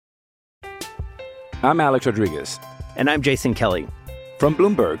I'm Alex Rodriguez. And I'm Jason Kelly. From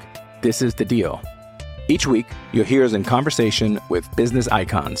Bloomberg, this is The Deal. Each week, you'll hear us in conversation with business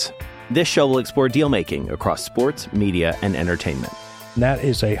icons. This show will explore deal-making across sports, media, and entertainment. That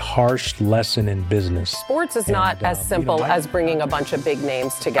is a harsh lesson in business. Sports is not as simple as bringing a bunch of big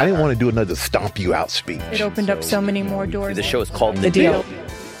names together. I didn't want to do another stomp you out speech. It opened up so many more doors. The show is called The Deal.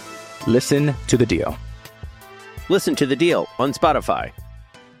 Listen to The Deal. Listen to The Deal on Spotify.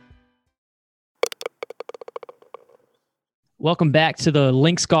 Welcome back to the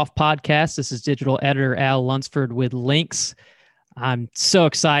Lynx Golf Podcast. This is digital editor Al Lunsford with Lynx. I'm so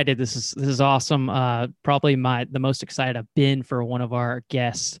excited. This is awesome. Probably the most excited I've been for one of our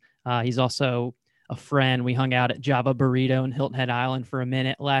guests. He's also a friend. We hung out at Java Burrito in Hilton Head Island for a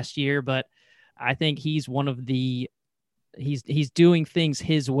minute last year, but I think he's one of the he's doing things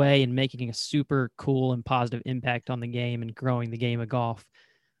his way and making a super cool and positive impact on the game and growing the game of golf.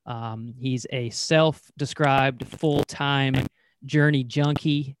 He's a self-described full-time journey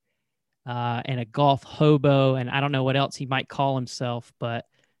junkie and a golf hobo, and I don't know what else he might call himself, but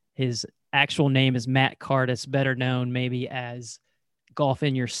his actual name is Matt Cardis, better known maybe as Golf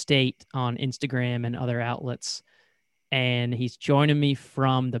in Your State on Instagram and other outlets. And he's joining me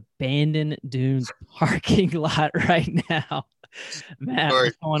from the Bandon Dunes parking lot right now. Matt,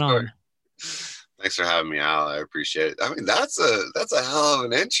 what's going on? Thanks for having me, Al. I appreciate it. I mean, that's a hell of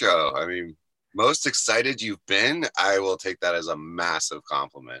an intro. I mean, most excited you've been. I will take that as a massive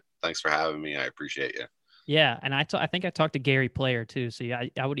compliment. Thanks for having me. I appreciate you. Yeah, and I think I talked to Gary Player too, so yeah,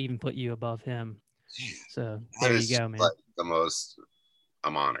 I would even put you above him. So there you go, man. Like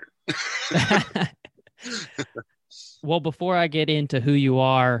I'm honored. Well, before I get into who you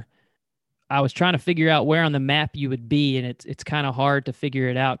are, I was trying to figure out where on the map you would be, and it's kind of hard to figure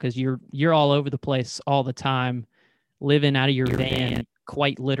it out because you're all over the place all the time, living out of your van,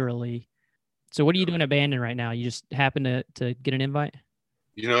 quite literally. So what are you doing at Bandon right now? You just happen to get an invite?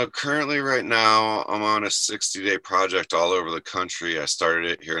 You know, currently right now, I'm on a 60-day project all over the country. I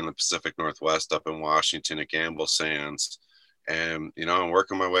started it here in the Pacific Northwest up in Washington at Gamble Sands. And, you know, I'm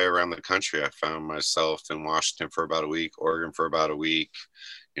working my way around the country. I found myself in Washington for about a week, Oregon for about a week.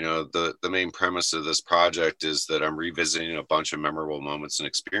 You know, the main premise of this project is that I'm revisiting a bunch of memorable moments and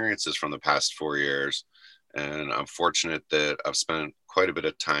experiences from the past 4 years. And I'm fortunate that I've spent quite a bit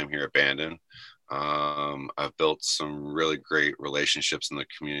of time here at Bandon. I've built some really great relationships in the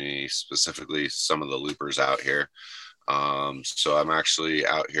community, specifically some of the loopers out here. So I'm actually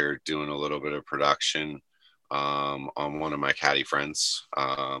out here doing a little bit of production on one of my caddy friends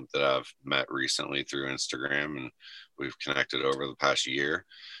that I've met recently through Instagram, and we've connected over the past year.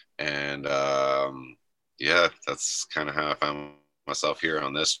 And yeah, that's kind of how I found myself here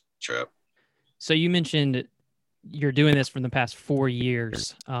on this trip. So you mentioned you're doing this for the past 4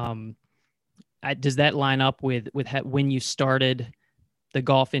 years. Does that line up with when you started the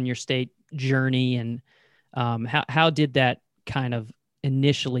Golf in Your State journey, and how did that kind of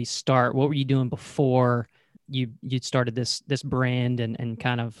initially start? What were you doing before you started this brand and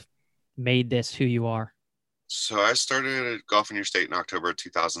kind of made this who you are? So I started at Golf in Your State in October of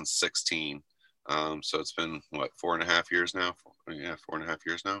 2016. So it's been 4.5 years now. 4.5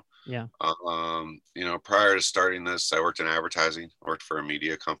 years now. Yeah. You know, prior to starting this, I worked in advertising. I worked for a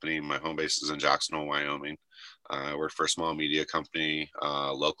media company. My home base is in Jackson Hole, Wyoming. I worked for a small media company,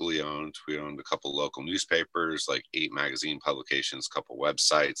 locally owned. We owned a couple local newspapers, like 8 magazine publications, a couple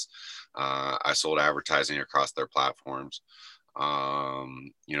websites. I sold advertising across their platforms.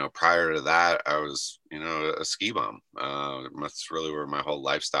 You know, prior to that, I was, you know, a ski bum. That's really where my whole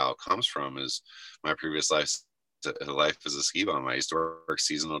lifestyle comes from. Is my previous life as a ski bum. I used to work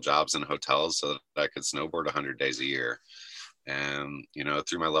seasonal jobs in hotels so that I could snowboard 100 days a year. And, you know,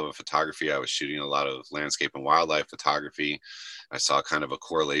 through my love of photography, I was shooting a lot of landscape and wildlife photography. I saw kind of a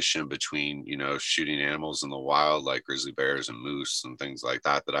correlation between, you know, shooting animals in the wild, like grizzly bears and moose and things like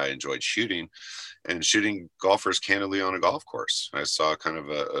that I enjoyed shooting, and shooting golfers candidly on a golf course. I saw kind of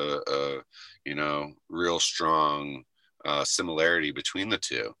a you know, real strong similarity between the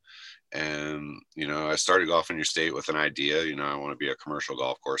two. And, you know, I started Golf in Your State with an idea, you know, I want to be a commercial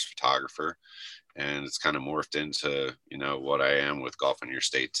golf course photographer. And it's kind of morphed into, you know, what I am with Golf in Your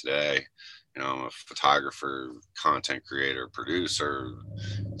State today. You know, I'm a photographer, content creator, producer,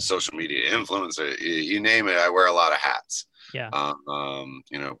 social media influencer, you name it. I wear a lot of hats. Yeah.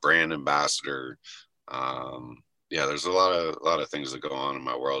 You know, brand ambassador. Yeah, there's a lot of things that go on in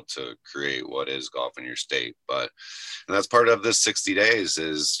my world to create what is Golf in Your State. And that's part of this 60 days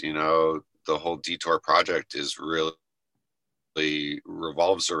is, you know, the whole Detour project is really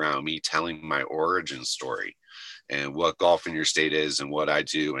revolves around me telling my origin story. and what Golf in Your State is and what I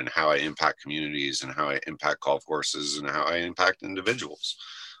do and how I impact communities and how I impact golf courses and how I impact individuals.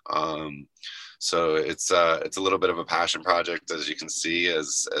 So it's a little bit of a passion project, as you can see,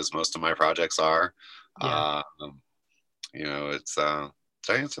 as most of my projects are. Yeah. You know, it's, did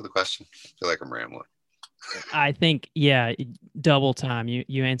I answer the question? I feel like I'm rambling. I think, yeah, double time.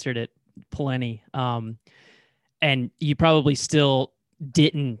 You answered it plenty. And you probably still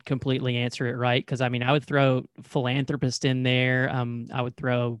didn't completely answer it right. Cause I mean, I would throw philanthropist in there. I would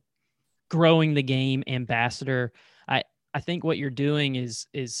throw growing the game ambassador. I think what you're doing is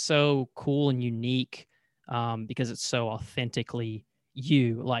so cool and unique, because it's so authentically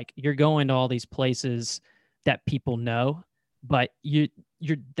you. Like, you're going to all these places that people know, but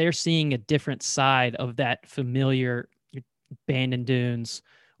they're seeing a different side of that familiar Bandon Dunes,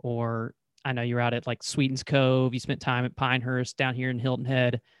 or I know you're out at like Sweetens Cove. You spent time at Pinehurst, down here in Hilton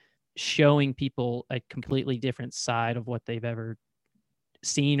Head, showing people a completely different side of what they've ever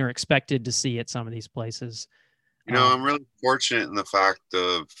seen or expected to see at some of these places. You know, I'm really fortunate in the fact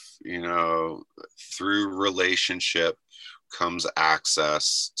of, you know, through relationship comes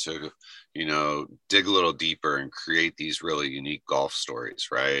access to, you know, dig a little deeper and create these really unique golf stories,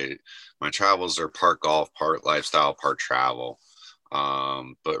 right? My travels are part golf, part lifestyle, part travel.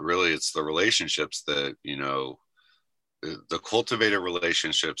 But really it's the relationships that, you know, the cultivated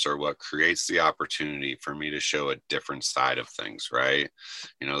relationships are what creates the opportunity for me to show a different side of things, right?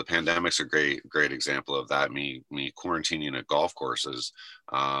 You know, the pandemic's a great example of that. Me quarantining at golf courses,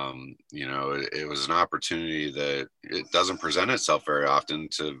 you know, it was an opportunity that it doesn't present itself very often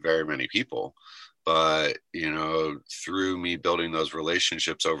to very many people. But, you know, through me building those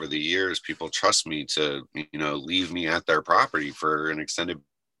relationships over the years, people trust me to, you know, leave me at their property for an extended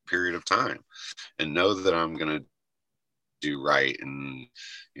period of time and know that I'm going to do right and,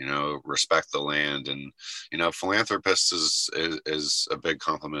 you know, respect the land. And, you know, philanthropist is a big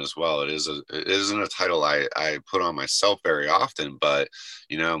compliment as well. It isn't a title I put on myself very often, but,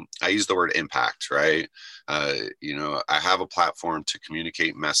 you know, I use the word impact, right? You know, I have a platform to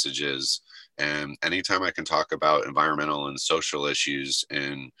communicate messages, and anytime I can talk about environmental and social issues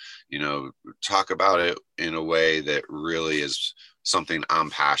and, you know, talk about it in a way that really is something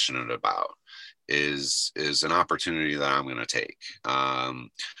I'm passionate about, is an opportunity that I'm going to take.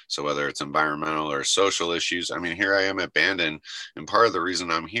 So whether it's environmental or social issues, I mean, here I am at Bandon, and part of the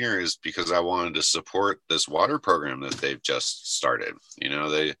reason I'm here is because I wanted to support this water program that they've just started. You know,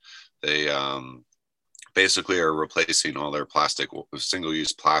 they basically are replacing all their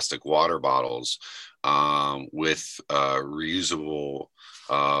single-use plastic water bottles with reusable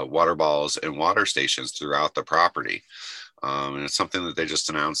water bottles and water stations throughout the property. And it's something that they just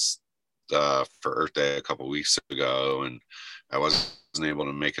announced for Earth Day a couple of weeks ago, and I wasn't able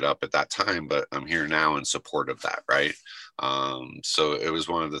to make it up at that time, but I'm here now in support of that, right? So it was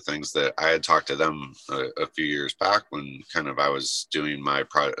one of the things that I had talked to them a few years back when kind of I was doing my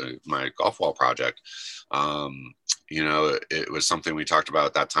golf wall project. You know, it was something we talked about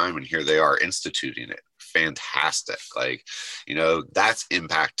at that time, and here they are instituting it. Fantastic. Like, you know, that's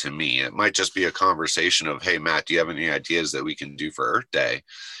impact to me. It might just be a conversation of, hey, Matt, do you have any ideas that we can do for Earth Day?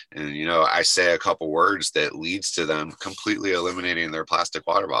 And, you know, I say a couple words that leads to them completely eliminating their plastic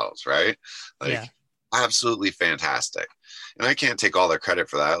water bottles, right? Like, yeah. Absolutely fantastic. And I can't take all the credit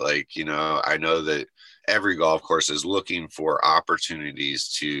for that. Like, you know, I know that every golf course is looking for opportunities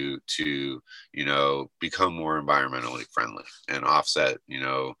to, you know, become more environmentally friendly and offset, you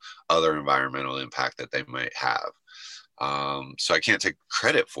know, other environmental impact that they might have. So I can't take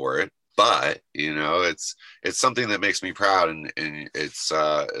credit for it, but, you know, it's something that makes me proud, and it's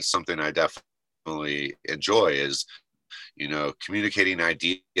something I definitely enjoy, is, you know, communicating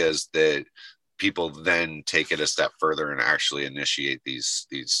ideas that people then take it a step further and actually initiate these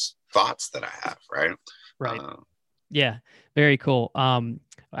thoughts that I have. Right. Yeah. Very cool. And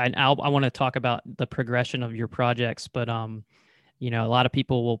I want to talk about the progression of your projects, but, you know, a lot of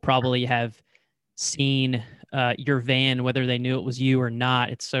people will probably have seen your van, whether they knew it was you or not.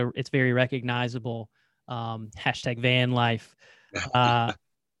 It's very recognizable. Hashtag van life.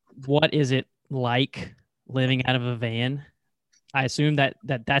 What is it like living out of a van? I assume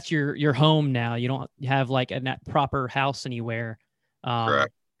that's your home now. You don't have like a proper house anywhere.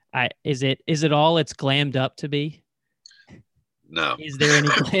 Correct. Is it all it's glammed up to be? No. Is there any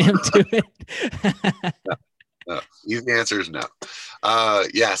glam to it? No. Easy answer is no.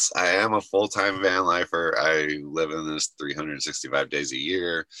 Yes, I am a full-time van lifer. I live in this 365 days a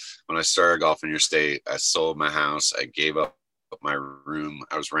year. When I started Golf in Your State, I sold my house. I gave up my room.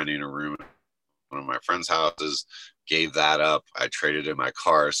 I was renting a room of my friends' houses, gave that up. I traded in my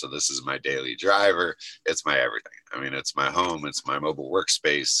car. So this is my daily driver. It's my everything. I mean, it's my home. It's my mobile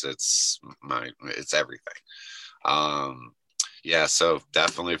workspace. It's everything. Yeah. So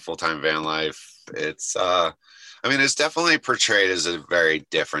definitely full-time van life. It's, I mean, it's definitely portrayed as a very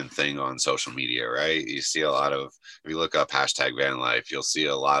different thing on social media, right? You see a lot of, if you look up hashtag van life, you'll see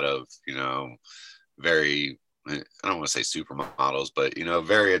a lot of, very, I don't want to say supermodels, but,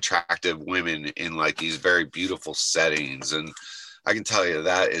 very attractive women in like these very beautiful settings. And I can tell you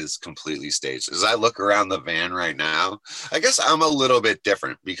that is completely staged. As I look around the van right now, I guess I'm a little bit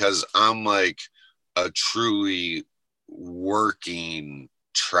different because I'm like a truly working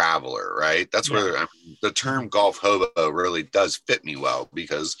traveler, right? That's where the term golf hobo really does fit me well,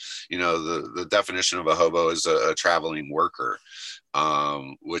 because the definition of a hobo is a traveling worker,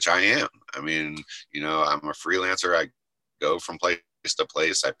 which I am. I mean, I'm a freelancer. I go from place to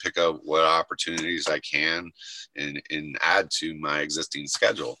place. I pick up what opportunities I can and add to my existing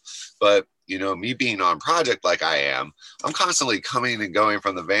schedule. But me being on project like I am, I'm constantly coming and going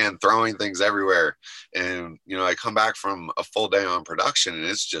from the van, throwing things everywhere. And, I come back from a full day on production and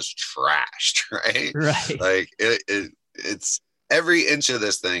it's just trashed, right? Right. Like it's every inch of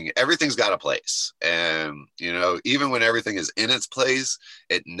this thing, everything's got a place. And, even when everything is in its place,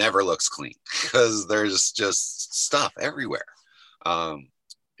 it never looks clean because there's just stuff everywhere.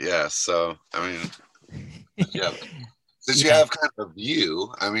 Yeah. So, I mean, yeah. Since you have kind of a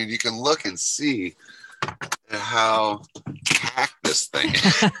view, I mean, you can look and see how packed this thing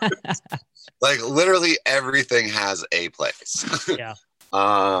is. Like literally everything has a place. Yeah.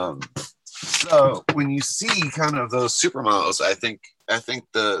 So when you see kind of those supermodels, I think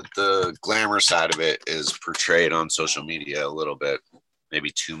the glamour side of it is portrayed on social media a little bit,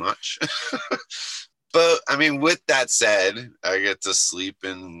 maybe too much. But I mean, with that said, I get to sleep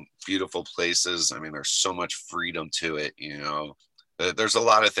in beautiful places. I mean, there's so much freedom to it, There's a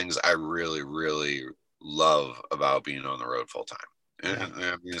lot of things I really, really love about being on the road full time. And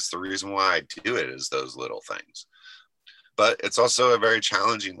I mean, it's the reason why I do it, is those little things. But it's also a very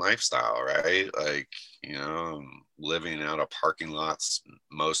challenging lifestyle, right? Like, living out of parking lots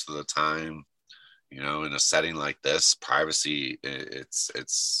most of the time, in a setting like this, privacy,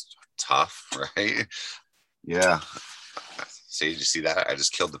 it's tough, right? Yeah. So did you see that? I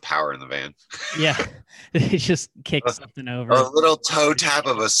just killed the power in the van. Yeah. It just kicked something over. A little toe tap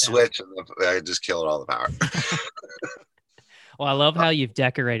of a switch and I just killed all the power. Well, I love how you've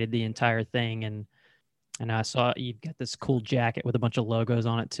decorated the entire thing, and I saw you've got this cool jacket with a bunch of logos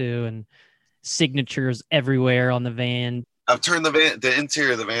on it too, and signatures everywhere on the van. I've turned the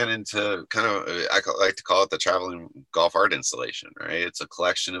interior of the van into kind of, I like to call it the traveling golf art installation, right? It's a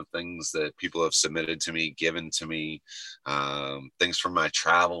collection of things that people have submitted to me, given to me, things from my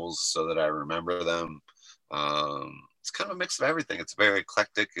travels so that I remember them. It's kind of a mix of everything. It's very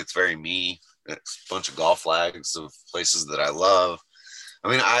eclectic. It's very me. It's a bunch of golf flags of places that I love. I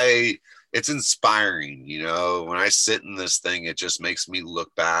mean, it's inspiring, when I sit in this thing, it just makes me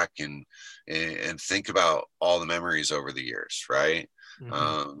look back and think about all the memories over the years, right?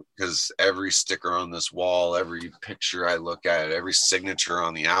 Because every sticker on this wall, every picture I look at, every signature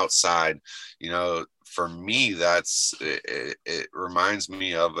on the outside, for me, it reminds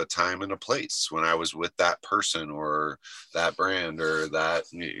me of a time and a place when I was with that person or that brand or that,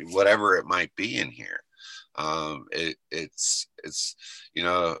 whatever it might be in here. It's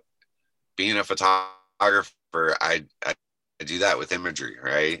being a photographer, I do that with imagery,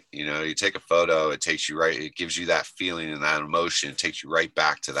 right? You take a photo, it gives you that feeling and that emotion, it takes you right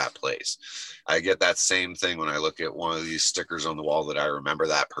back to that place. I get that same thing when I look at one of these stickers on the wall that I remember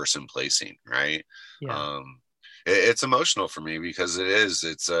that person placing, right? Yeah. It's emotional for me because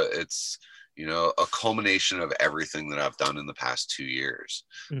it's a culmination of everything that I've done in the past 2 years.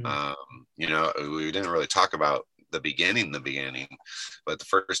 Mm-hmm. We didn't really talk about the beginning, but the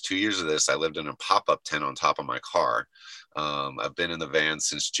first 2 years of this, I lived in a pop-up tent on top of my car. I've been in the van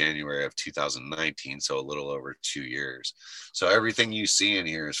since January of 2019, so a little over 2 years. So everything you see in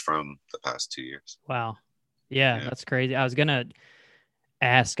here is from the past 2 years. Wow. Yeah, that's crazy. I was going to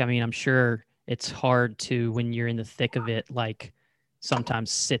ask, I mean, I'm sure it's hard to, when you're in the thick of it, like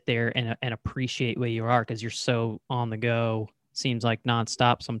sometimes sit there and appreciate where you are because you're so on the go. Seems like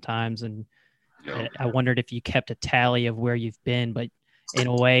nonstop sometimes. And I wondered if you kept a tally of where you've been, but in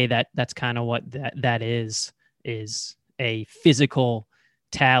a way that's kind of what that is a physical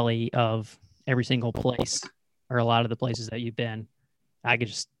tally of every single place or a lot of the places that you've been. I could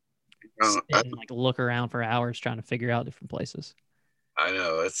just sit and like look around for hours trying to figure out different places. I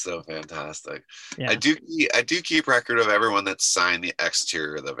know, it's so fantastic. Yeah. I do keep record of everyone that's signed the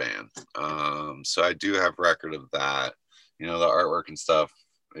exterior of the van. So I do have record of that. The artwork and stuff.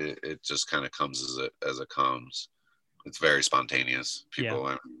 It just kind of comes as it comes. It's very spontaneous.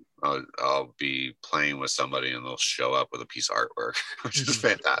 People, I'll be playing with somebody and they'll show up with a piece of artwork, which is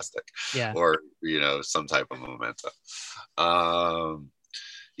fantastic. Yeah. Or some type of memento.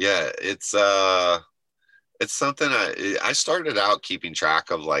 It's something I started out keeping track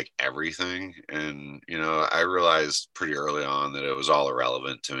of, like, everything. And, I realized pretty early on that it was all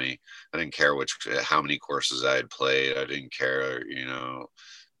irrelevant to me. I didn't care how many courses I had played. I didn't care,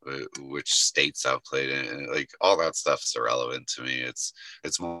 which states I've played in. Like, all that stuff's irrelevant to me. It's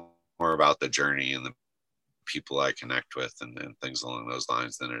more about the journey and the people I connect with and things along those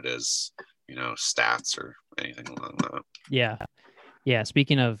lines than it is, stats or anything along that. Yeah. Yeah.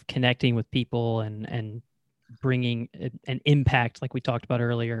 Speaking of connecting with people and bringing an impact, like we talked about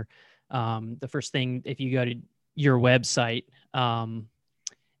earlier, the first thing, if you go to your website,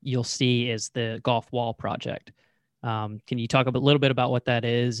 you'll see is the Golf Wall Project. Can you talk a little bit about what that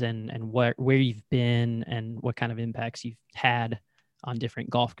is and where you've been and what kind of impacts you've had on different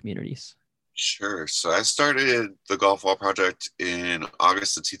golf communities? Sure. So I started the Golf Wall Project in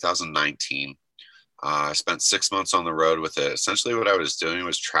August of 2019. I spent 6 months on the road with it. Essentially what I was doing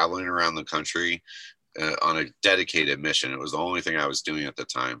was traveling around the country on a dedicated mission. It was the only thing I was doing at the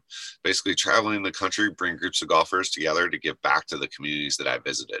time. Basically traveling the country, bring groups of golfers together to give back to the communities that I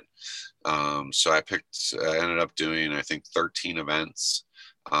visited. So I ended up doing, I think, 13 events.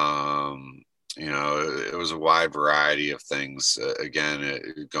 It was a wide variety of things.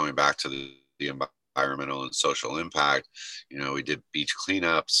 Going back to the environmental and social impact, we did beach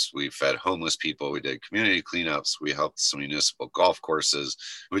cleanups, we fed homeless people, we did community cleanups, we helped some municipal golf courses,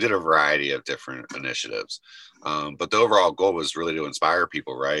 we did a variety of different initiatives. But the overall goal was really to inspire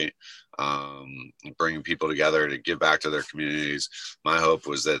people, right? Bringing people together to give back to their communities. My hope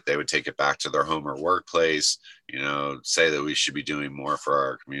was that they would take it back to their home or workplace, say that we should be doing more for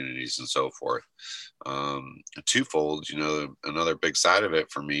our communities and so forth. Twofold, another big side of it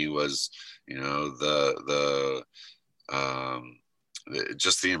for me was,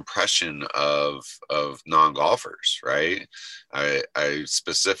 just the impression of non-golfers, right? I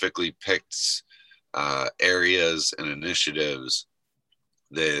specifically picked areas and initiatives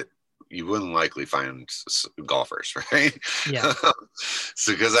that you wouldn't likely find golfers, right? Yeah.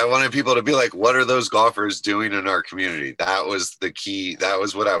 So, because I wanted people to be like, what are those golfers doing in our community? That was the key. That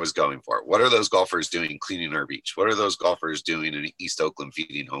was what I was going for. What are those golfers doing cleaning our beach? What are those golfers doing in East Oakland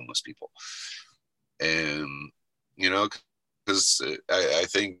feeding homeless people? And, because I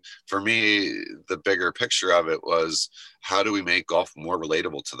think for me, the bigger picture of it was, how do we make golf more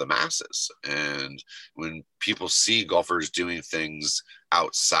relatable to the masses? And when people see golfers doing things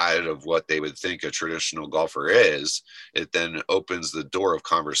outside of what they would think a traditional golfer is, it then opens the door of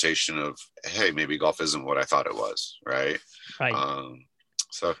conversation of, hey, maybe golf isn't what I thought it was. Right.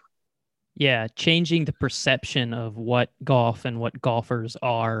 Yeah. Changing the perception of what golf and what golfers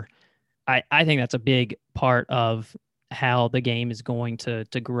are. I think that's a big part of how the game is going to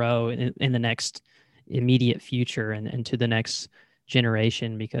grow in the next immediate future and to the next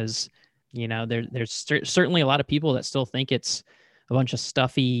generation, because, there's certainly a lot of people that still think it's a bunch of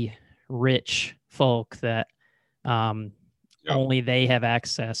stuffy, rich folk that only they have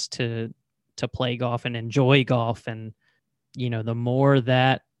access to play golf and enjoy golf. And, the more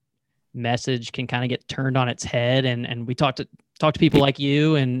that message can kind of get turned on its head and we talk to people like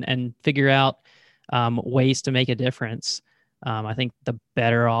you and figure out ways to make a difference, I think the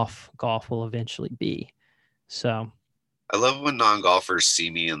better off golf will eventually be. So I love when non-golfers see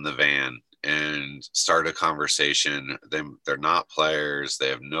me in the van and start a conversation. They're not players. They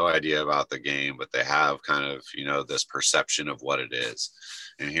have no idea about the game, but they have kind of, this perception of what it is.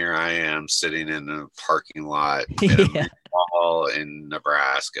 And here I am sitting in a parking lot in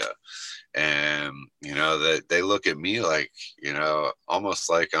Nebraska. And, they look at me like, almost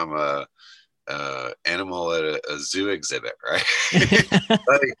like I'm a animal at a zoo exhibit, right?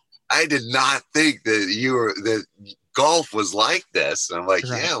 Like, I did not think that golf was like this. And I'm like,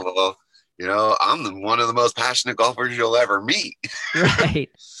 right. Yeah, well, I'm one of the most passionate golfers you'll ever meet. Right.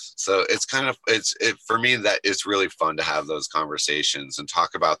 So it's for me, that it's really fun to have those conversations and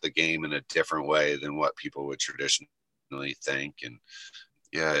talk about the game in a different way than what people would traditionally think. And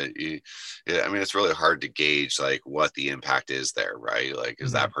it's really hard to gauge like what the impact is there, right? Like,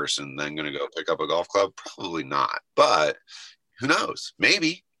 is that person then going to go pick up a golf club? Probably not, but who knows?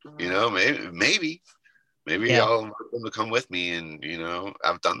 Maybe, maybe. Maybe I'll invite them to come with me. And,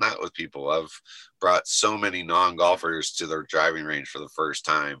 I've done that with people. I've brought so many non-golfers to their driving range for the first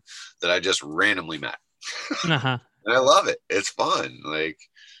time that I just randomly met. Uh-huh. And I love it. It's fun. Like,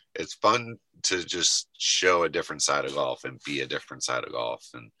 it's fun to just show a different side of golf and be a different side of golf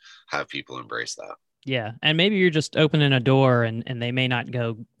and have people embrace that. Yeah. And maybe you're just opening a door and they may not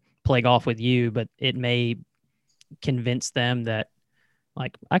go play golf with you, but it may convince them that,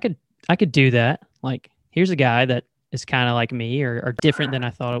 like, I could do that. Like, here's a guy that is kind of like me or different than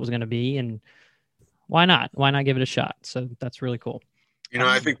I thought it was going to be. And why not give it a shot? So that's really cool.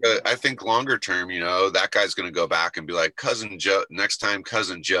 I think longer term, that guy's going to go back and be like, Cousin Joe, next time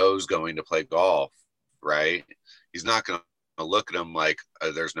Cousin Joe's going to play golf, right? He's not going to look at him like,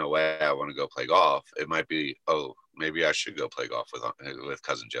 there's no way I want to go play golf. It might be, oh, maybe I should go play golf with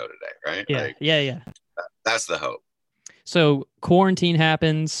Cousin Joe today, right? Yeah, like, yeah. That's the hope. So quarantine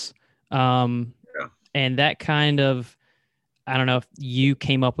happens, and that kind of, I don't know if you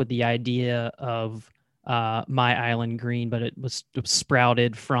came up with the idea of My Island Green, but it was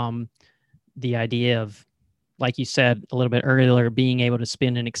sprouted from the idea of, like you said a little bit earlier, being able to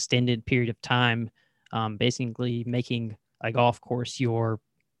spend an extended period of time basically making a golf course your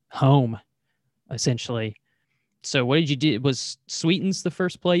home, essentially. So what did you do? Was Sweetens the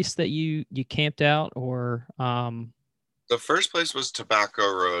first place that you camped out, or The first place was Tobacco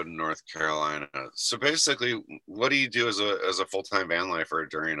Road, North Carolina. So basically, what do you do as a full-time van lifer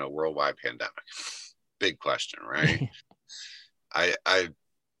during a worldwide pandemic? Big question, right? I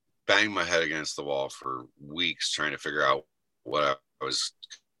banged my head against the wall for weeks trying to figure out what I was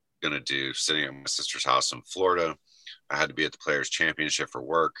going to do. Sitting at my sister's house in Florida, I had to be at the Players Championship for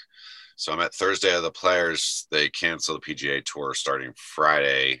work. So I'm at Thursday of the Players. They cancel the PGA Tour starting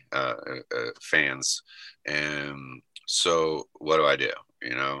Friday, fans. And so what do?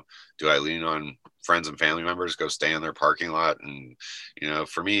 Do I lean on friends and family members, go stay in their parking lot? And,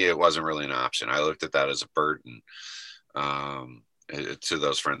 for me, it wasn't really an option. I looked at that as a burden to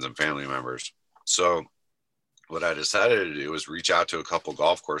those friends and family members. So what I decided to do was reach out to a couple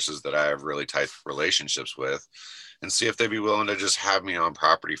golf courses that I have really tight relationships with and see if they'd be willing to just have me on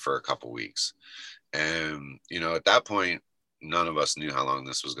property for a couple weeks. And, at that point, none of us knew how long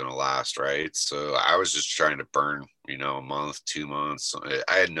this was going to last, right? So I was just trying to burn, a month, 2 months.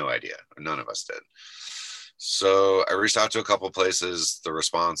 I had no idea. None of us did. So I reached out to a couple places. The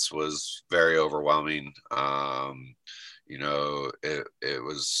response was very overwhelming. It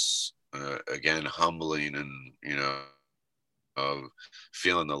was, again, humbling and, of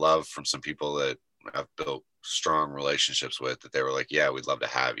feeling the love from some people that I've built strong relationships with, that they were like, yeah, we'd love to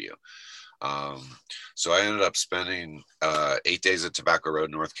have you. So I ended up spending 8 days at Tobacco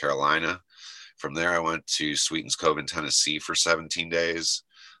Road, North Carolina. From there, I went to Sweetens Cove in Tennessee for 17 days.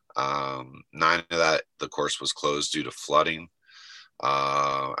 9 of that, the course was closed due to flooding.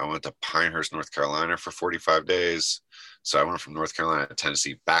 I went to Pinehurst, North Carolina for 45 days. So I went from North Carolina to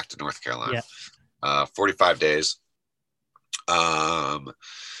Tennessee back to North Carolina, 45 days.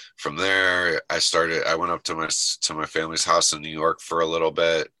 From there, I went up to my family's house in New York for a little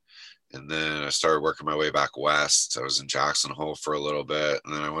bit. And then I started working my way back west. I was in Jackson Hole for a little bit.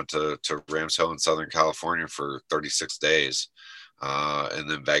 And then I went to Rams Hill in Southern California for 36 days. And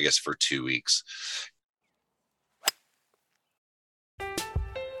then Vegas for 2 weeks.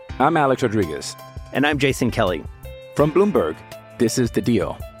 I'm Alex Rodriguez. And I'm Jason Kelly. From Bloomberg, this is The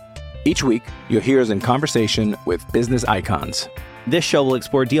Deal. Each week, you'll hear us in conversation with business icons. This show will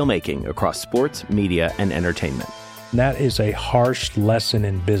explore deal-making across sports, media, and entertainment. That is a harsh lesson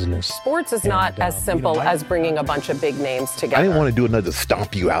in business. Sports is not as simple as bringing a bunch of big names together. I didn't want to do another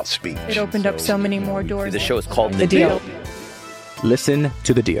stomp you out speech. It opened up so many more doors. The show is called The Deal. Listen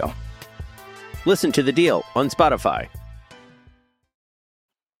to The Deal. Listen to The Deal on Spotify.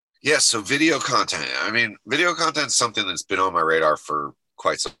 Yeah, so video content. Video content is something that's been on my radar for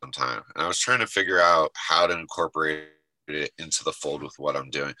quite some time. And I was trying to figure out how to incorporate it into the fold with what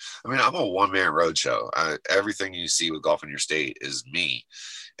I'm doing. I'm a one-man roadshow. Everything you see with Golf in Your State is me.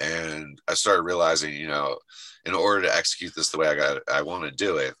 And I started realizing, in order to execute this the way I want to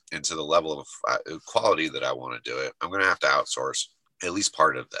do it, and to the level of quality that I want to do it, I'm going to have to outsource at least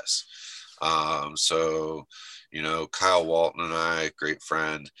part of this. So, Kyle Walton and I, great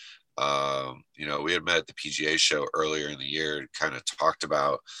friend, we had met at the PGA show earlier in the year and kind of talked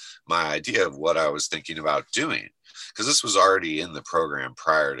about my idea of what I was thinking about doing, because this was already in the program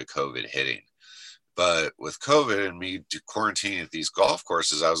prior to COVID hitting. But with COVID and me quarantining at these golf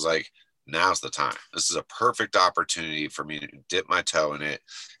courses, I was like, now's the time. This is a perfect opportunity for me to dip my toe in it.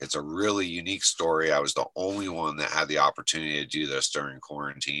 It's a really unique story. I was the only one that had the opportunity to do this during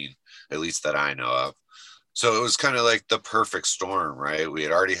quarantine, at least that I know of. So it was kind of like the perfect storm, right? We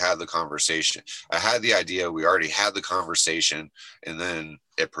had already had the conversation. I had the idea, we already had the conversation, and then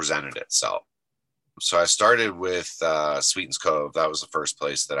it presented itself. So I started with Sweetens Cove. That was the first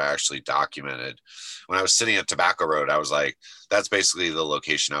place that I actually documented. When I was sitting at Tobacco Road, I was like, that's basically the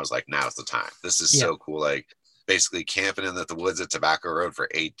location. I was like, now's the time. This is so cool. Like basically camping in the woods at Tobacco Road for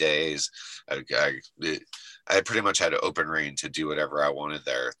 8 days. I pretty much had open reign to do whatever I wanted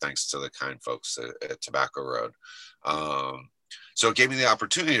there, thanks to the kind folks at Tobacco Road. So it gave me the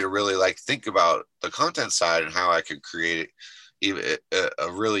opportunity to really like think about the content side and how I could create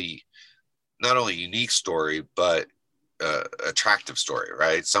a really not only unique story, but attractive story,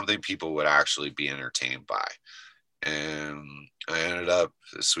 right? Something people would actually be entertained by. And I ended up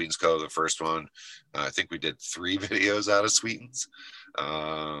Sweetens Cove, the first one. I think we did 3 videos out of Sweetens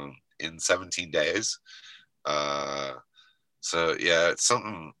in 17 days. So yeah, it's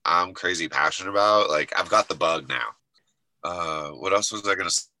something I'm crazy passionate about. Like I've got the bug now. What else was I going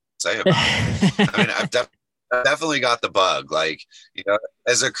to say about it? I mean, I've definitely got the bug. Like, you know,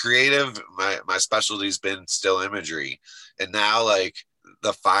 as a creative, my specialty's been still imagery, and now like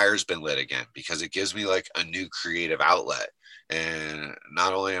the fire's been lit again because it gives me like a new creative outlet. And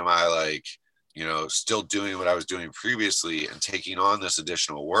not only am I like, you know, still doing what I was doing previously and taking on this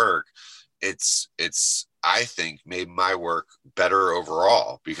additional work, it's I think made my work better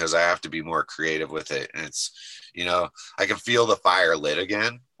overall because I have to be more creative with it. And it's, you know, I can feel the fire lit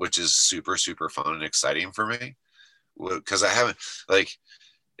again, which is super, super fun and exciting for me because I haven't like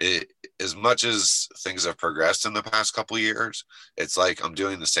it, as much as things have progressed in the past couple of years, it's like I'm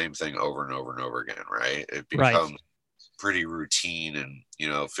doing the same thing over and over and over again. Right. It becomes pretty routine and, you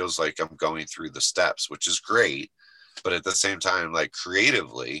know, feels like I'm going through the steps, which is great. But at the same time, like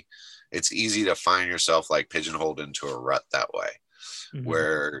creatively, it's easy to find yourself like pigeonholed into a rut that way,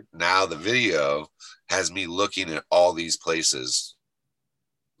 where now the video has me looking at all these places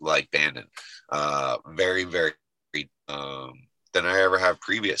like Bandon, very, very than I ever have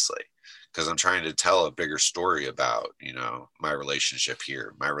previously, because I'm trying to tell a bigger story about, you know, my relationship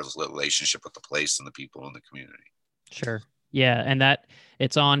here, my relationship with the place and the people in the community. Sure. Yeah. And that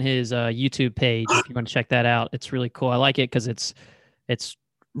it's on his YouTube page. If you want to check that out, it's really cool. I like it because it's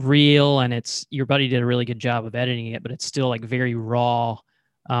real and it's your buddy did a really good job of editing it, but it's still like very raw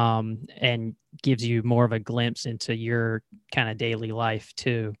and gives you more of a glimpse into your kind of daily life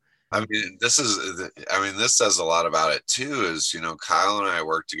too. I mean, this says a lot about it too, is, you know, Kyle and I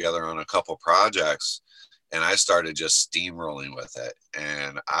worked together on a couple projects and I started just steamrolling with it.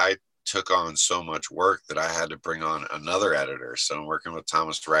 And I took on so much work that I had to bring on another editor. So I'm working with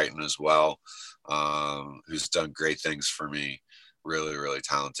Thomas Wrighton as well, who's done great things for me. Really, really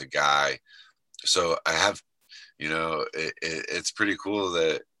talented guy. So I have, you know, it's pretty cool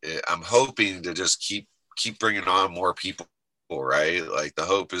that I'm hoping to just keep bringing on more people, right? Like the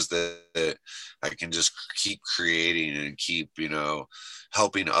hope is that I can just keep creating and keep, you know,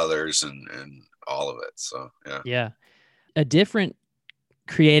 helping others and all of it. So, yeah. Yeah. A different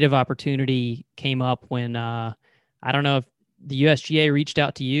creative opportunity came up when, I don't know if the USGA reached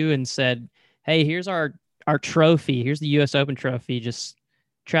out to you and said, hey, here's our trophy. Here's the US Open trophy. Just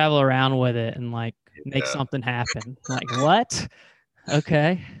travel around with it and like make something happen. Like what?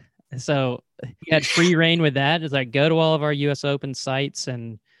 Okay. So you had free reign with that. It's like, go to all of our US Open sites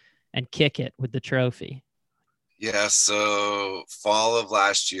and kick it with the trophy. Yeah. So fall of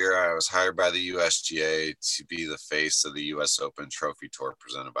last year, I was hired by the USGA to be the face of the US Open Trophy Tour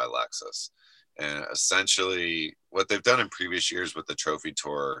presented by Lexus. And essentially what they've done in previous years with the Trophy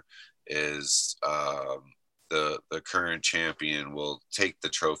Tour is the current champion will take the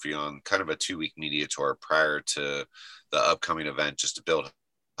trophy on kind of a 2-week media tour prior to the upcoming event just to build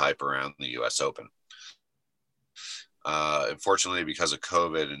hype around the US Open. Unfortunately, because of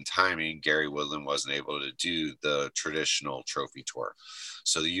COVID and timing, Gary Woodland wasn't able to do the traditional trophy tour.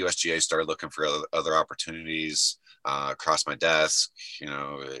 So the USGA started looking for other opportunities across my desk. You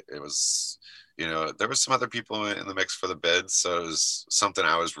know, it was, you know, there was some other people in the mix for the bids. So it was something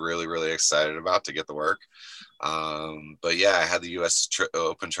I was really, really excited about to get the work. But yeah, I had the US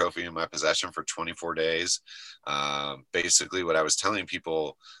Open trophy in my possession for 24 days. Basically what I was telling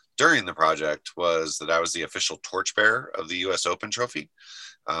people during the project was that I was the official torchbearer of the US Open trophy.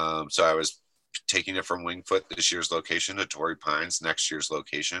 So I was taking it from Wingfoot, this year's location, to Torrey Pines, next year's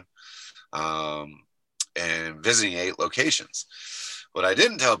location, and visiting 8 locations. What I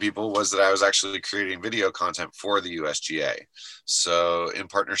didn't tell people was that I was actually creating video content for the USGA. So in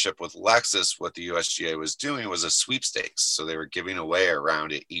partnership with Lexus, what the USGA was doing was a sweepstakes. So they were giving away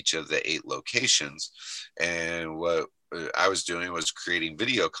around at each of the 8 locations. And what I was doing was creating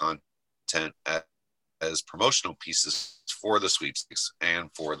video content as promotional pieces for the sweepstakes and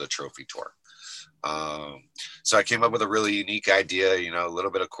for the trophy tour. So I came up with a really unique idea, a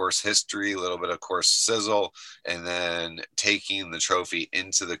little bit of course history, a little bit of course sizzle, and then taking the trophy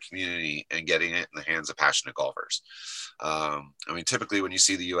into the community and getting it in the hands of passionate golfers. Typically when you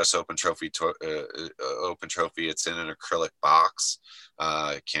see the U.S. Open Trophy, it's in an acrylic box.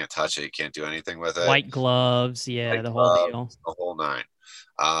 Can't touch it, can't do anything with it. White gloves, whole deal. The whole nine.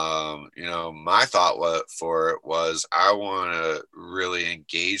 My thought for it was I want to really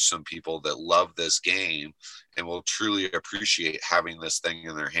engage some people that love this game and will truly appreciate having this thing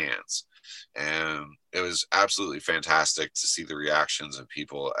in their hands. And it was absolutely fantastic to see the reactions of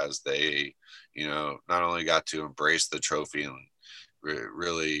people as they, not only got to embrace the trophy and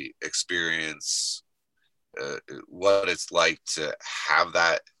really experience what it's like to have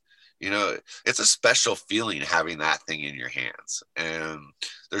that. It's a special feeling having that thing in your hands, and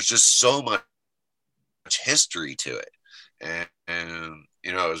there's just so much history to it. And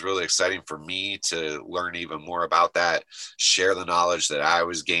it was really exciting for me to learn even more about that, share the knowledge that I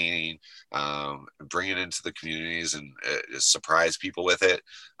was gaining, bring it into the communities and surprise people with it.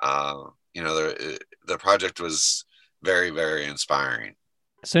 The project was very, very inspiring.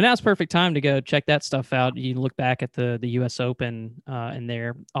 So now's perfect time to go check that stuff out. You look back at the U.S. Open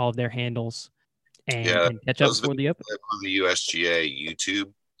and all of their handles and catch up for the Open. On the USGA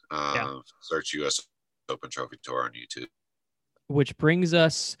YouTube, search U.S. Open Trophy Tour on YouTube. Which brings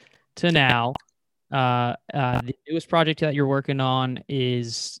us to now. The newest project that you're working on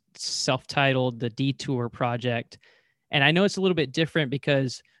is self-titled the Detour Project. And I know it's a little bit different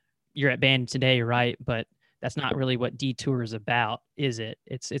because you're at Bandon today, right? But that's not really what Detour is about, is it?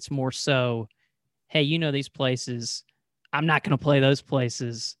 It's more so, hey, these places, I'm not going to play those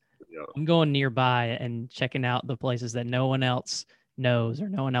places. Yeah. I'm going nearby and checking out the places that no one else knows or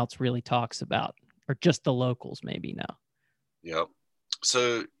no one else really talks about, or just the locals maybe know. Yep.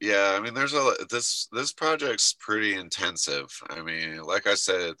 So, this project's pretty intensive. Like I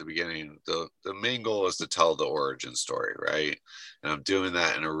said at the beginning, the main goal is to tell the origin story, right? And I'm doing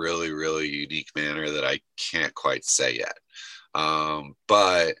that in a really, really unique manner that I can't quite say yet.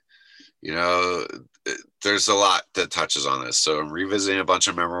 But there's a lot that touches on this. So I'm revisiting a bunch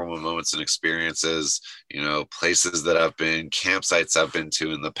of memorable moments and experiences, places that I've been, campsites I've been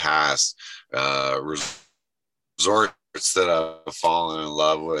to in the past, resorts that I've fallen in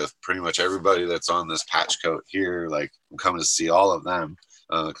love with. Pretty much everybody that's on this patch coat here, like I'm coming to see all of them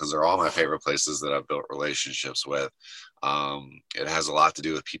because they're all my favorite places that I've built relationships with. It has a lot to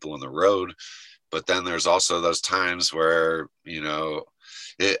do with people on the road, but then there's also those times where,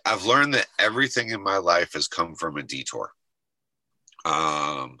 I've learned that everything in my life has come from a detour.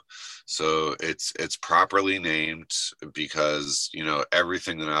 So it's properly named because,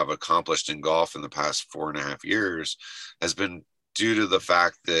 everything that I've accomplished in golf in the past 4.5 years has been due to the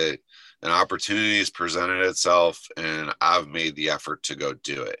fact that an opportunity has presented itself and I've made the effort to go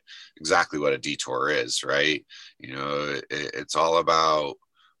do it. Exactly what a detour is, right? It's all about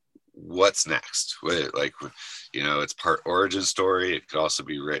what's next. It's part origin story. It could also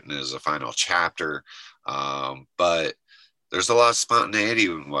be written as a final chapter. But there's a lot of spontaneity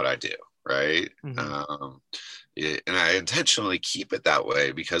in what I do, right? Mm-hmm. And I intentionally keep it that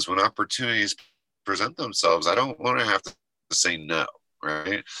way because when opportunities present themselves, I don't want to have to say no,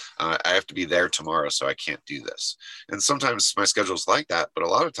 right? I have to be there tomorrow, so I can't do this. And sometimes my schedule's like that, but a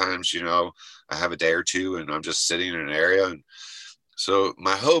lot of times, I have a day or two and I'm just sitting in an area. And so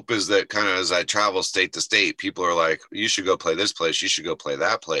my hope is that kind of as I travel state to state, people are like, you should go play this place. You should go play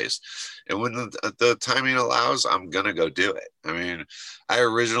that place. And when the timing allows, I'm going to go do it. I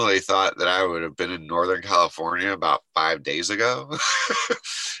originally thought that I would have been in Northern California about 5 days ago.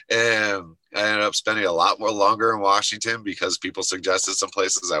 And I ended up spending a lot more longer in Washington because people suggested some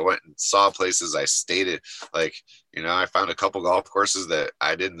places. I went and saw places. I stayed at, I found a couple golf courses that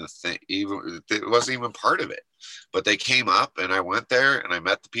I didn't think it wasn't even part of it. But they came up and I went there and I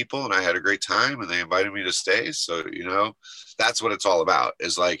met the people and I had a great time and they invited me to stay. So, that's what it's all about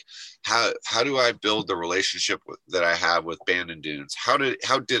is how do I build the relationship that I have with Bandon Dunes? How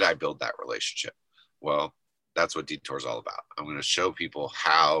did I build that relationship? Well, that's what Detour is all about. I'm going to show people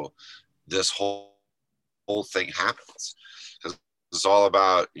how this whole thing happens. Because it's all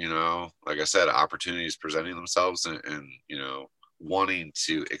about, like I said, opportunities presenting themselves and wanting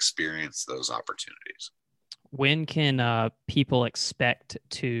to experience those opportunities. When can people expect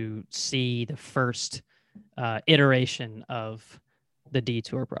to see the first iteration of the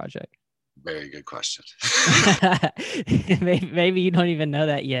Detour Project? Very good question. Maybe you don't even know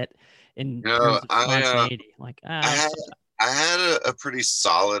that yet. In terms of spontaneity. I I had a pretty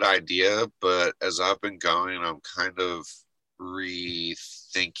solid idea, but as I've been going, I'm kind of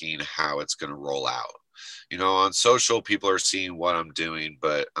rethinking how it's going to roll out. On social, people are seeing what I'm doing,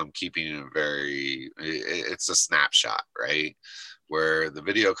 but I'm keeping it it's a snapshot, right? Where the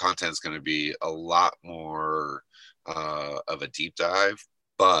video content is going to be a lot more of a deep dive,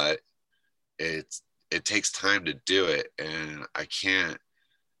 but it takes time to do it. And I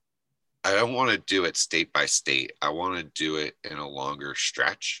don't want to do it state by state. I want to do it in a longer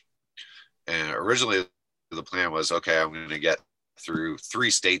stretch. And originally the plan was, okay, I'm going to get through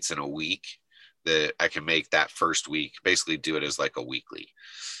 3 states in a week, that I can make that first week, basically do it as like a weekly.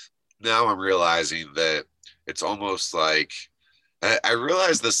 Now I'm realizing that it's almost like, I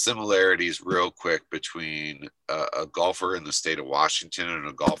realized the similarities real quick between a golfer in the state of Washington and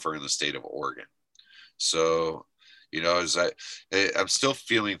a golfer in the state of Oregon. So, as I'm still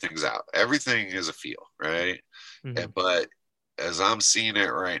feeling things out. Everything is a feel, right? Mm-hmm. But as I'm seeing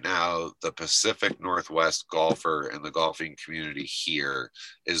it right now, the Pacific Northwest golfer and the golfing community here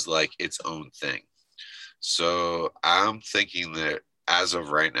is like its own thing. So I'm thinking that as of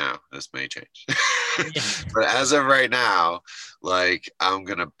right now, this may change, but as of right now, like I'm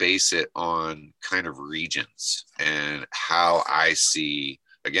going to base it on kind of regions and how I see,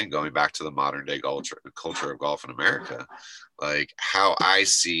 again, going back to the modern day culture of golf in America, like how I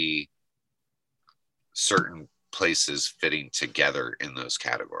see certain places fitting together in those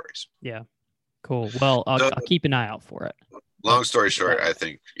categories. Yeah. Cool. Well, I'll keep an eye out for it. Long story short, I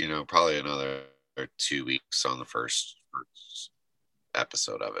think, probably another 2 weeks on the first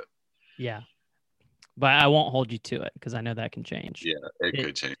episode of it. Yeah. But I won't hold you to it because I know that can change. Yeah, it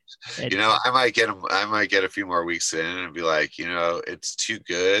could change. I might get a few more weeks in and be like, it's too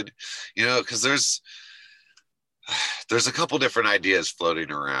good, because there's a couple different ideas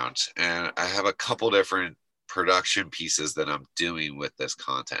floating around, and I have a couple different production pieces that I'm doing with this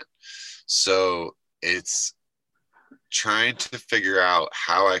content. So it's trying to figure out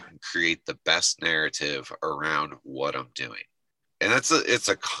how I can create the best narrative around what I'm doing. And it's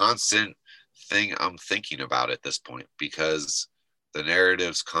a constant thing I'm thinking about at this point, because the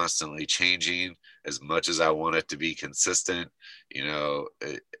narrative's constantly changing. As much as I want it to be consistent,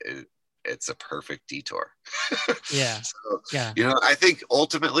 it's a perfect detour. Yeah. So, yeah. I think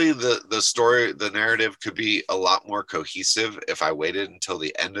ultimately the narrative could be a lot more cohesive if I waited until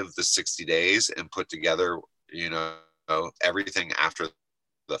the end of the 60 days and put together, everything after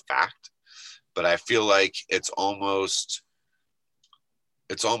the fact. But I feel like it's almost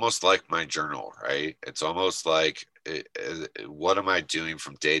like my journal, right? It's almost like what am I doing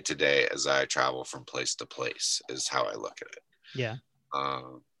from day to day as I travel from place to place is how I look at it. Yeah.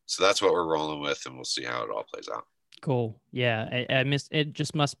 So that's what we're rolling with, and we'll see how it all plays out. Cool. Yeah. It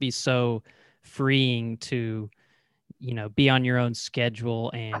just must be so freeing to, be on your own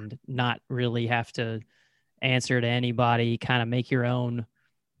schedule and not really have to answer to anybody, kind of make your own,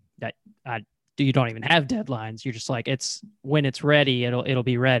 you don't even have deadlines. You're just like, it's when it's ready, it'll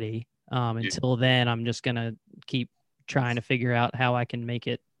be ready. Until then, I'm just going to keep trying to figure out how I can make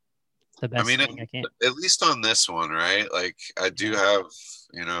it the best thing I can. At least on this one, right? Like I do have,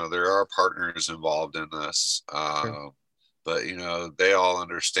 there are partners involved in this, Sure. But they all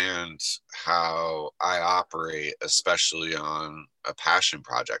understand how I operate, especially on a passion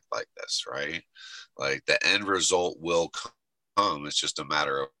project like this, right? Like the end result will come. It's just a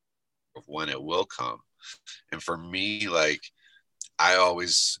matter of when it will come. And for me, like I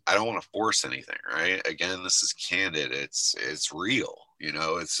don't want to force anything, right? Again, this is candid. It's real.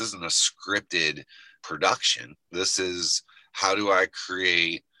 This isn't a scripted production. This is how do I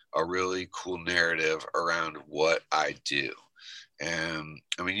create a really cool narrative around what I do. And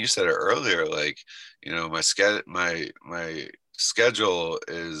I mean, you said it earlier, like, my schedule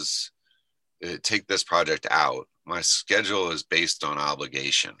is take this project out. My schedule is based on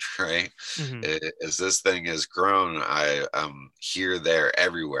obligation, right? Mm-hmm. As this thing has grown, I'm here, there,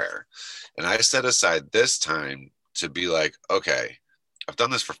 everywhere. And I set aside this time to be like, okay, I've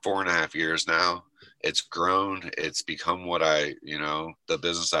done this for 4.5 years now. It's grown. It's become what the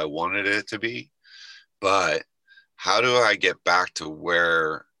business I wanted it to be. But how do I get back to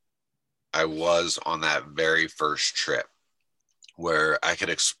where I was on that very first trip, where I could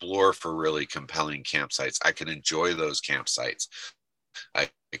explore for really compelling campsites? I could enjoy those campsites. I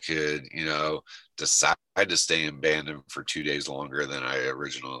could, decide to stay in Bandon for 2 days longer than I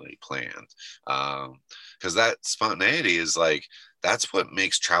originally planned. Because that spontaneity is like, that's what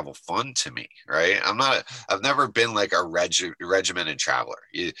makes travel fun to me, right? I've never been like a regimented traveler.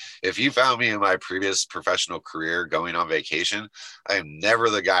 If you found me in my previous professional career going on vacation, I am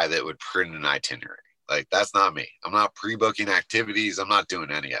never the guy that would print an itinerary. Like, that's not me. I'm not pre-booking activities. I'm not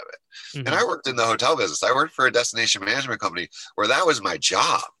doing any of it. Mm-hmm. And I worked in the hotel business. I worked for a destination management company where that was my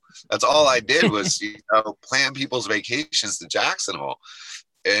job. That's all I did was, plan people's vacations to Jackson Hole.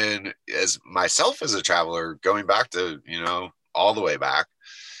 And as myself as a traveler, going back to, all the way back,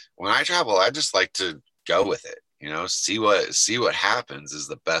 when I travel, I just like to go with it. See what happens is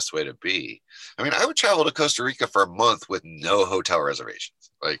the best way to be. I mean, I would travel to Costa Rica for a month with no hotel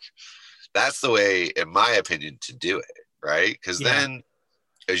reservations. Like, that's the way, in my opinion, to do it, right? Because then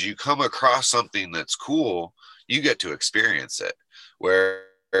as you come across something that's cool, you get to experience it. Where,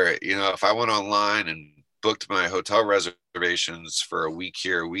 if I went online and booked my hotel reservations for a week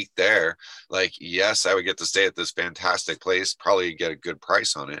here, a week there, like, yes, I would get to stay at this fantastic place, probably get a good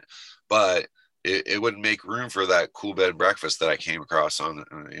price on it, but it wouldn't make room for that cool bed and breakfast that I came across on,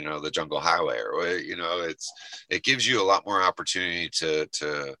 the Jungle Highway, or, it gives you a lot more opportunity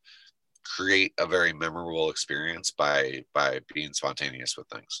to create a very memorable experience by being spontaneous with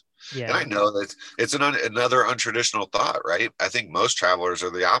things. Yeah. And I know that it's another untraditional thought, right? I think most travelers are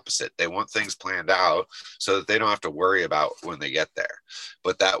the opposite. They want things planned out so that they don't have to worry about when they get there.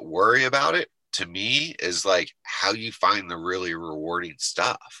 But that worry about it, to me, is like how you find the really rewarding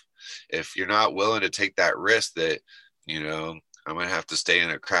stuff. If you're not willing to take that risk that, I'm going to have to stay in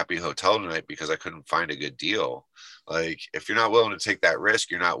a crappy hotel tonight because I couldn't find a good deal. Like, if you're not willing to take that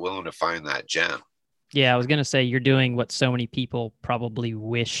risk, you're not willing to find that gem. Yeah, I was going to say, you're doing what so many people probably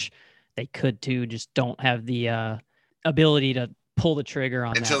wish they could too, just don't have the ability to pull the trigger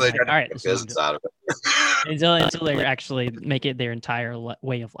on until that. They all right, business out of it. until they actually make it their entire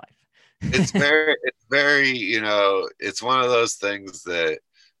way of life. It's very, it's one of those things that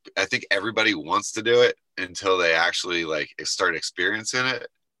I think everybody wants to do it until they actually start experiencing it.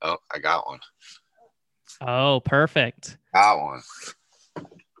 Oh, I got one. Oh, perfect. Got one.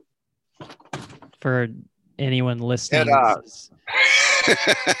 For anyone listening.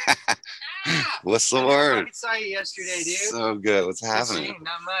 What's the word? I saw you yesterday, dude. So good. What's happening?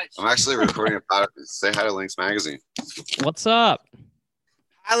 Not much. I'm actually recording a podcast. Say hi to Links Magazine. What's up?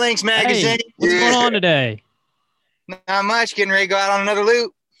 Hi, Links Magazine. Hey, what's going on today? Not much. Getting ready to go out on another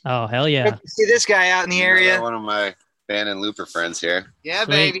loop. Oh, hell yeah. See this guy out in the area. One of my van and looper friends here. Yeah,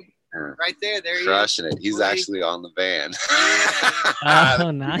 Sweet. baby. Right there. There he is. Crushing it. He's actually on the van.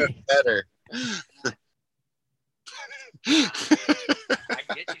 Oh, nice. Better. I can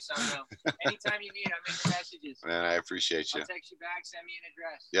get you some, though. Anytime you need, I'm in your messages. Man, I appreciate you. I'll text you back. Send me an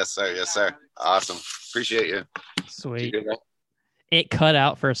address. Yes, sir. Yes, sir. Awesome. Appreciate you. Sweet. It cut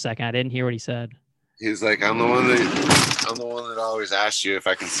out for a second. I didn't hear what he said. He's like, I'm the one that always asks you if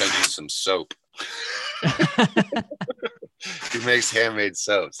I can send you some soap. He makes handmade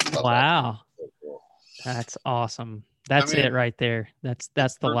soaps. Wow. That's awesome. That's it right there. That's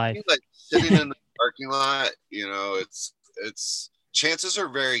the life. Like sitting in the parking lot, it's chances are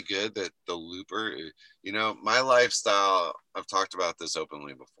very good that the looper, my lifestyle, I've talked about this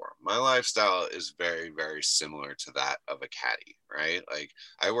openly before. My lifestyle is very, very similar to that of a caddy, right? Like,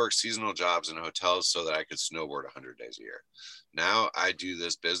 I work seasonal jobs in hotels so that I could snowboard 100 days a year. Now I do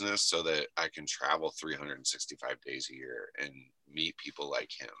this business so that I can travel 365 days a year and meet people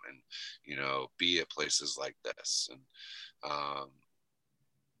like him and, be at places like this. And,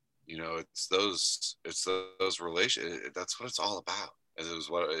 it's those relations. That's what it's all about. It is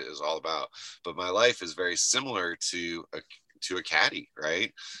what it is all about. But my life is very similar to a caddy,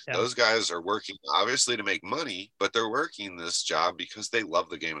 right? Yeah. Those guys are working obviously to make money, but they're working this job because they love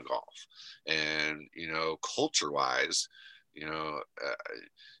the game of golf. And, culture wise,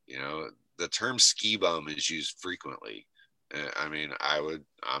 the term ski bum is used frequently. I mean,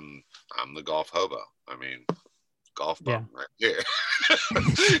 I'm the golf hobo. I mean, golf bum right here.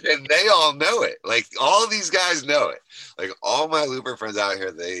 And they all know it. Like, all of these guys know it. Like, all my looper friends out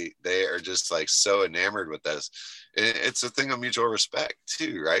here, they are just like so enamored with this. And it's a thing of mutual respect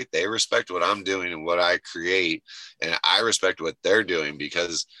too, right? They respect what I'm doing and what I create, and I respect what they're doing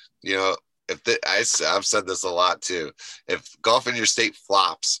because, I've said this a lot too. If golf in your state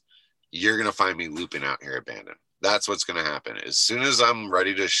flops, you're going to find me looping out here at Bandon. That's what's going to happen. As soon as I'm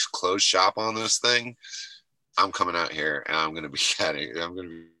ready to close shop on this thing, I'm coming out here and I'm going to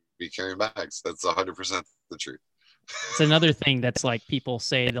be carrying bags. That's 100% the truth. It's another thing that's like people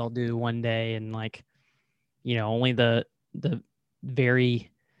say they'll do one day, and like, only the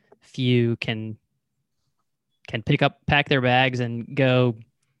very few can pack their bags and go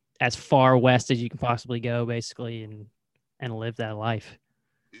as far west as you can possibly go, basically, and live that life.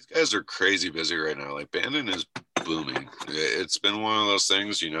 These guys are crazy busy right now. Like, Bandon is booming. It's been one of those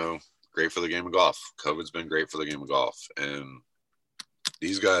things, great for the game of golf. COVID's been great for the game of golf. And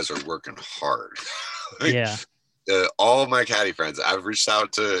these guys are working hard. Like, Yeah. All of my caddy friends, I've reached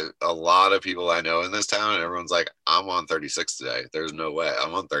out to a lot of people I know in this town, and everyone's like, I'm on 36 today. There's no way.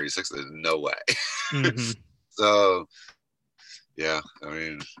 I'm on 36. There's no way. Mm-hmm. So, yeah, I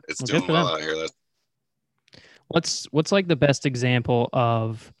mean, it's doing well out here. What's like the best example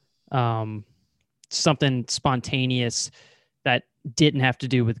of something spontaneous that didn't have to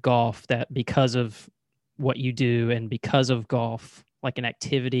do with golf, that because of what you do and because of golf, like an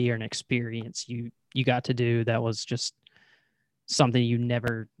activity or an experience you got to do that was just something you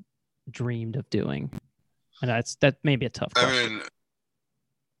never dreamed of doing? And that may be a tough question. I mean,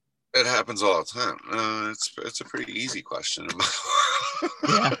 it happens all the time. It's a pretty easy question.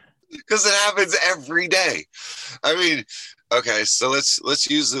 Yeah. Because it happens every day. I mean, okay, so let's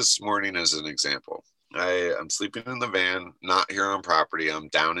use this morning as an example. I'm sleeping in the van, not here on property. I'm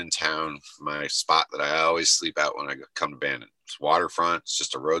down in town, my spot that I always sleep at when I come to Bandon. It's waterfront. It's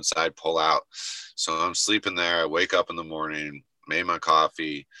just a roadside pull out. So I'm sleeping there. I wake up in the morning, made my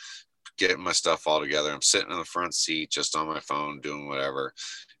coffee, getting my stuff all together. I'm sitting in the front seat, just on my phone, doing whatever.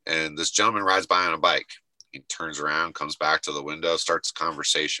 And this gentleman rides by on a bike. He turns around, comes back to the window, starts a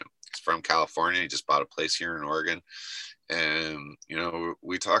conversation. He's from California. He just bought a place here in Oregon. And, you know,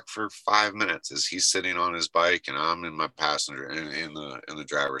 we talked for 5 minutes as he's sitting on his bike and I'm in my passenger in the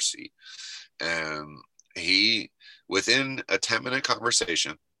driver's seat. And he, within a 10-minute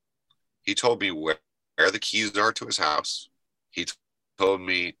conversation, he told me where the keys are to his house. He told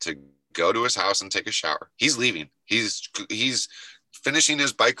me to go to his house and take a shower. He's leaving. He's finishing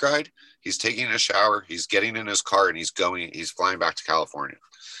his bike ride. He's taking a shower. He's getting in his car and he's flying back to California.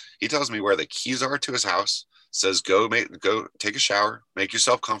 He tells me where the keys are to his house, says, go take a shower, make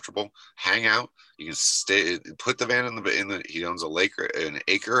yourself comfortable, hang out. You can stay, put the van in the, he owns an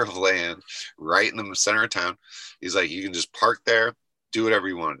acre of land right in the center of town. He's like, you can just park there, do whatever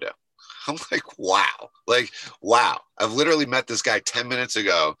you want to do. I'm like, wow. I've literally met this guy 10 minutes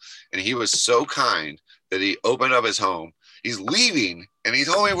ago and he was so kind that he opened up his home. He's leaving and he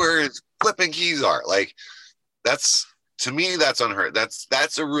told me where his flipping keys are. Like, to me, that's unheard.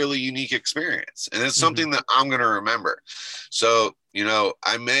 That's a really unique experience. And it's something that I'm going to remember. So, you know,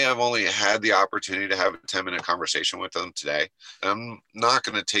 I may have only had the opportunity to have a 10-minute conversation with them today. And I'm not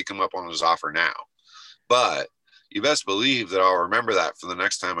going to take him up on his offer now. But you best believe that I'll remember that for the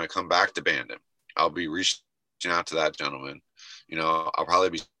next time I come back to Bandon. I'll be reaching out to that gentleman. You know, I'll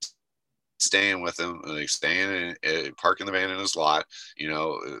probably be staying with him, like staying in, parking the van in his lot. You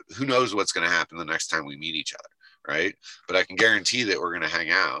know, who knows what's going to happen the next time we meet each other. Right. But I can guarantee that we're going to hang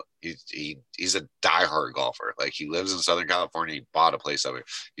out. He's a diehard golfer. Like, he lives in Southern California. He bought a place over here.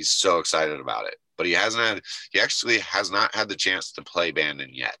 He's so excited about it, but he actually has not had the chance to play Bandon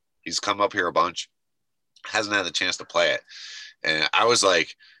yet. He's come up here a bunch, hasn't had the chance to play it. And I was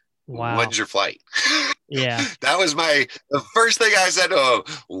like, wow, when's your flight? Yeah. That was the first thing I said to him.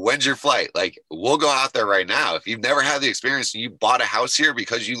 When's your flight? Like, we'll go out there right now. If you've never had the experience and you bought a house here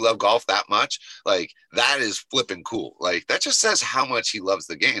because you love golf that much, like, that is flipping cool. Like, that just says how much he loves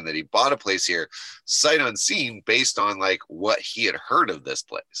the game, that he bought a place here sight unseen based on like what he had heard of this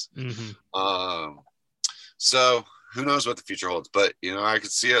place. Mm-hmm. So who knows what the future holds, but you know, I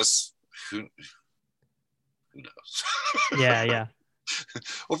could see us, who knows? Yeah.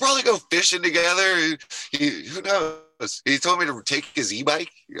 We'll probably go fishing together. Who knows? He told me to take his e-bike.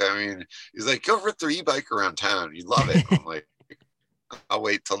 I mean, he's like, go rip their e-bike around town. You'd love it. I'm like, I'll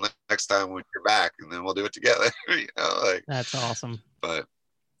wait till next time when you're back, and then we'll do it together. You know, like, that's awesome. But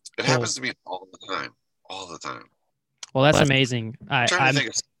it happens to me all the time. Well, that's amazing. I'm trying to think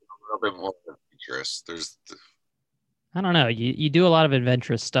of something a little bit more adventurous. I don't know. You do a lot of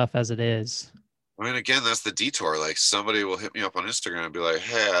adventurous stuff as it is. I mean, again, that's the detour. Like, somebody will hit me up on Instagram and be like,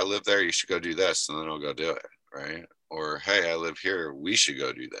 hey, I live there. You should go do this. And then I'll go do it. Right. Or, hey, I live here. We should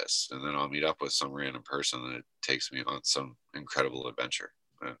go do this. And then I'll meet up with some random person that takes me on some incredible adventure.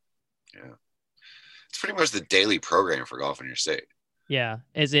 But, yeah. It's pretty much the daily program for Golf in Your State. Yeah.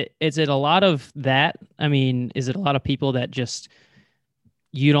 Is it a lot of that? I mean, is it a lot of people that just,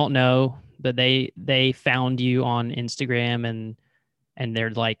 you don't know, but they found you on Instagram and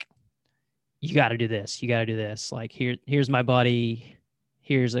they're like, you got to do this. You got to do this. Like, here's my buddy.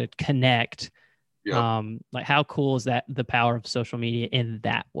 Here's a connect. Yep. Like, how cool is that? The power of social media in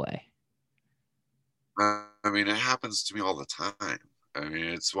that way. I mean, it happens to me all the time. I mean,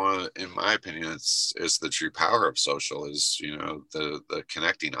 it's in my opinion, it's the true power of social is, you know, the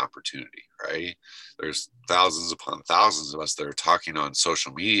connecting opportunity, right? There's thousands upon thousands of us that are talking on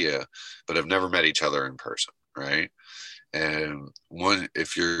social media, but have never met each other in person. Right. And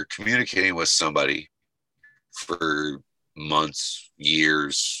if you're communicating with somebody for months,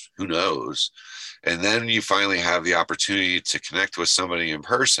 years, Who knows? And then you finally have the opportunity to connect with somebody in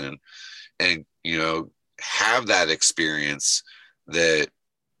person and, have that experience that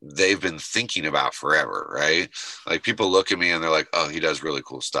they've been thinking about forever, right? Like people look at me and they're like, oh, he does really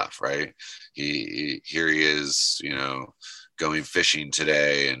cool stuff, right? Here he is, going fishing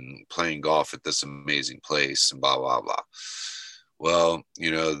today and playing golf at this amazing place and blah, blah, blah. Well,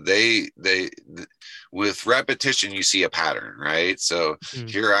 they with repetition, you see a pattern, right? So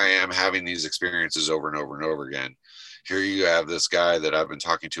here I am having these experiences over and over and over again. Here you have this guy that I've been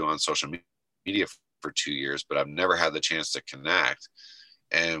talking to on social media for 2 years, but I've never had the chance to connect.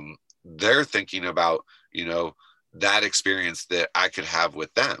 And they're thinking about, that experience that I could have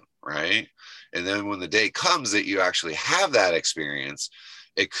with them, right? And then when the day comes that you actually have that experience,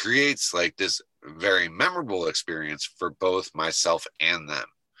 it creates like this very memorable experience for both myself and them,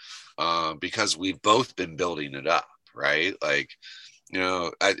 because we've both been building it up, right? Like,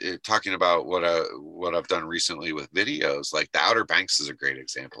 talking about what I've done recently with videos, like the Outer Banks is a great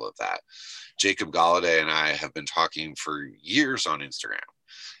example of that. Jacob Galladay and I have been talking for years on Instagram,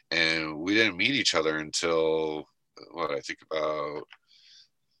 and we didn't meet each other until I think about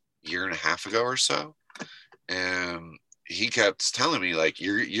a year and a half ago or so. And he kept telling me like,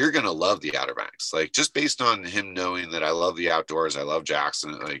 you're going to love the Outer Banks. Like just based on him knowing that I love the outdoors, I love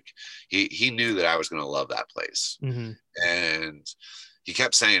Jackson. Like he knew that I was going to love that place. Mm-hmm. And he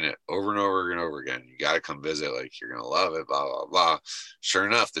kept saying it over and over and over again. You got to come visit. Like you're going to love it, blah, blah, blah. Sure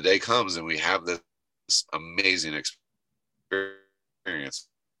enough, the day comes and we have this amazing experience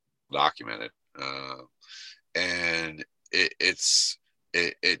documented. And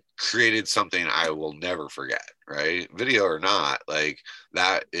it created something I will never forget, right? Video or not, like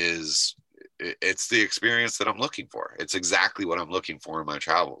that is, it's the experience that I'm looking for. It's exactly what I'm looking for in my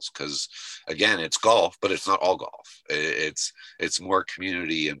travels. Cause again, it's golf, but it's not all golf. It's more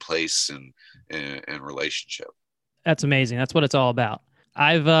community and place and relationship. That's amazing. That's what it's all about.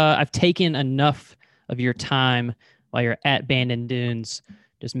 I've taken enough of your time while you're at Bandon Dunes,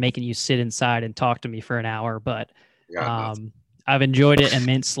 just making you sit inside and talk to me for an hour, but, I've enjoyed it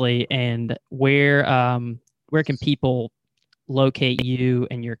immensely. And where can people locate you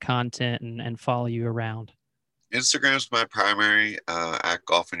and your content and follow you around? Instagram's my primary, at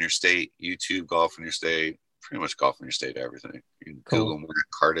Golf in Your State, YouTube Golf in Your State, pretty much Golf in Your State, everything. You can Google Mark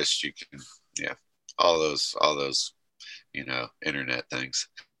Cardis, you can, all those, internet things.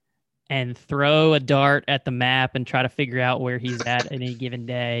 And throw a dart at the map and try to figure out where he's at any given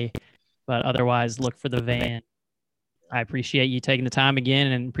day. But otherwise, look for the van. I appreciate you taking the time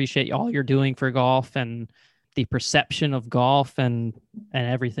again and appreciate all you're doing for golf and the perception of golf and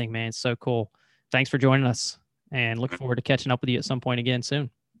everything, man. It's so cool. Thanks for joining us and look forward to catching up with you at some point again soon.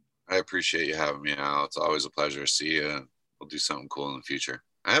 I appreciate you having me out. It's always a pleasure to see you. We'll do something cool in the future.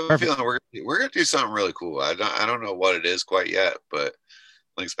 I have a feeling we're going to do something really cool. I don't know what it is quite yet, but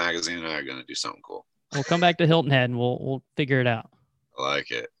Links Magazine and I are going to do something cool. We'll come back to Hilton Head and we'll figure it out. I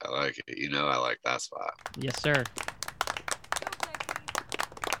like it. I like it. I like that spot. Yes, sir.